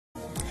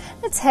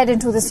Let's head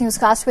into this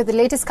newscast with the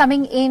latest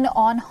coming in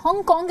on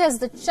Hong Kong, as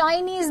the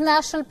Chinese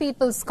National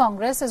People's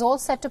Congress is all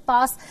set to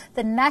pass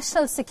the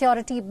National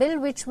Security Bill,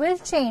 which will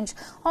change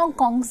Hong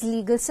Kong's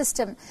legal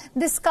system.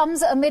 This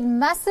comes amid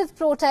massive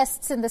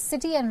protests in the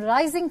city and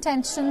rising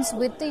tensions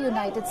with the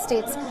United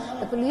States.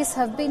 The police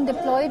have been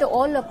deployed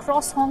all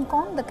across Hong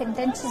Kong. The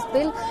contentious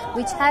bill,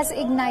 which has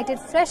ignited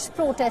fresh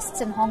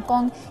protests in Hong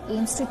Kong,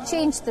 aims to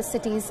change the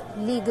city's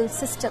legal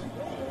system.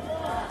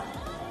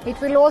 It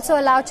will also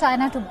allow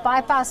China to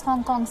bypass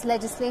Hong Kong's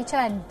legislature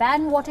and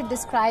ban what it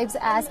describes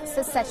as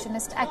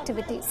secessionist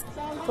activities.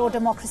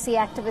 Pro-democracy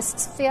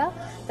activists fear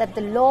that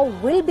the law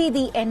will be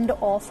the end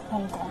of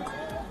Hong Kong.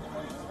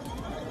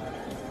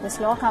 This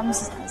law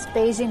comes as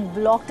Beijing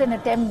blocked an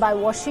attempt by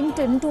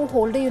Washington to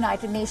hold a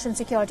United Nations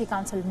Security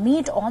Council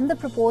meet on the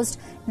proposed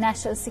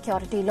national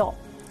security law.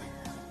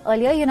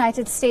 Earlier,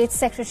 United States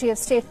Secretary of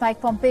State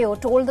Mike Pompeo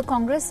told the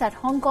Congress that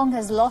Hong Kong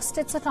has lost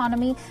its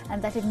autonomy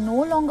and that it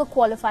no longer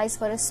qualifies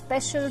for a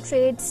special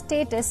trade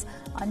status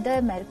under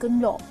American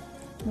law.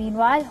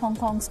 Meanwhile, Hong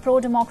Kong's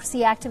pro-democracy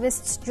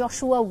activist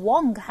Joshua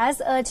Wong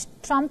has urged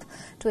Trump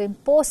to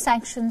impose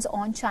sanctions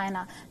on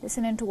China.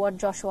 Listen in to what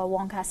Joshua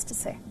Wong has to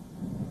say.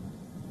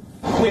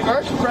 We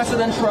urge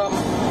President Trump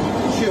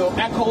to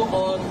echo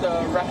on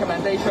the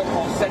recommendation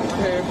of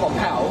Secretary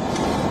Pompeo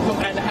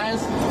to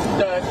enhance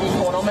the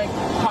economic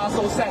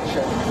partial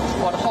sanction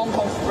on Hong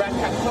Kong's red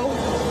capital,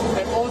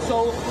 and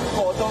also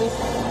for those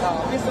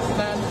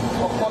businessmen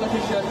or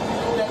politicians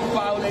that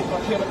violate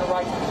human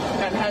rights,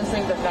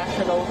 enhancing the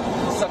national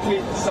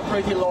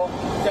security law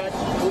that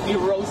will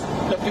erode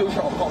the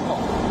future of Hong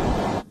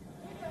Kong.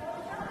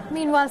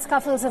 Meanwhile,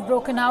 scuffles have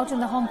broken out in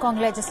the Hong Kong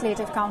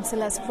Legislative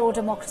Council as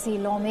pro-democracy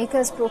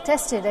lawmakers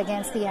protested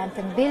against the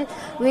anthem bill,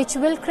 which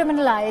will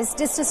criminalize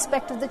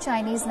disrespect of the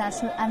Chinese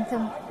national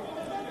anthem.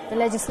 The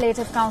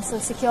Legislative Council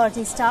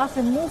security staff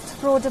removed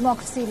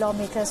pro-democracy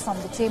lawmakers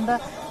from the chamber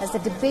as the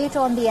debate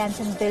on the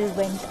anthem bill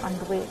went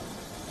underway.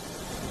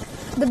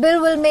 The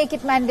bill will make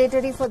it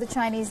mandatory for the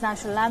Chinese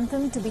national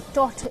anthem to be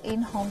taught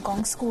in Hong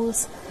Kong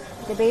schools.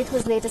 The debate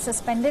was later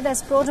suspended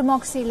as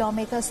pro-democracy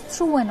lawmakers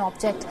threw an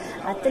object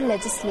at the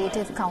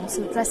Legislative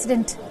Council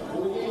president.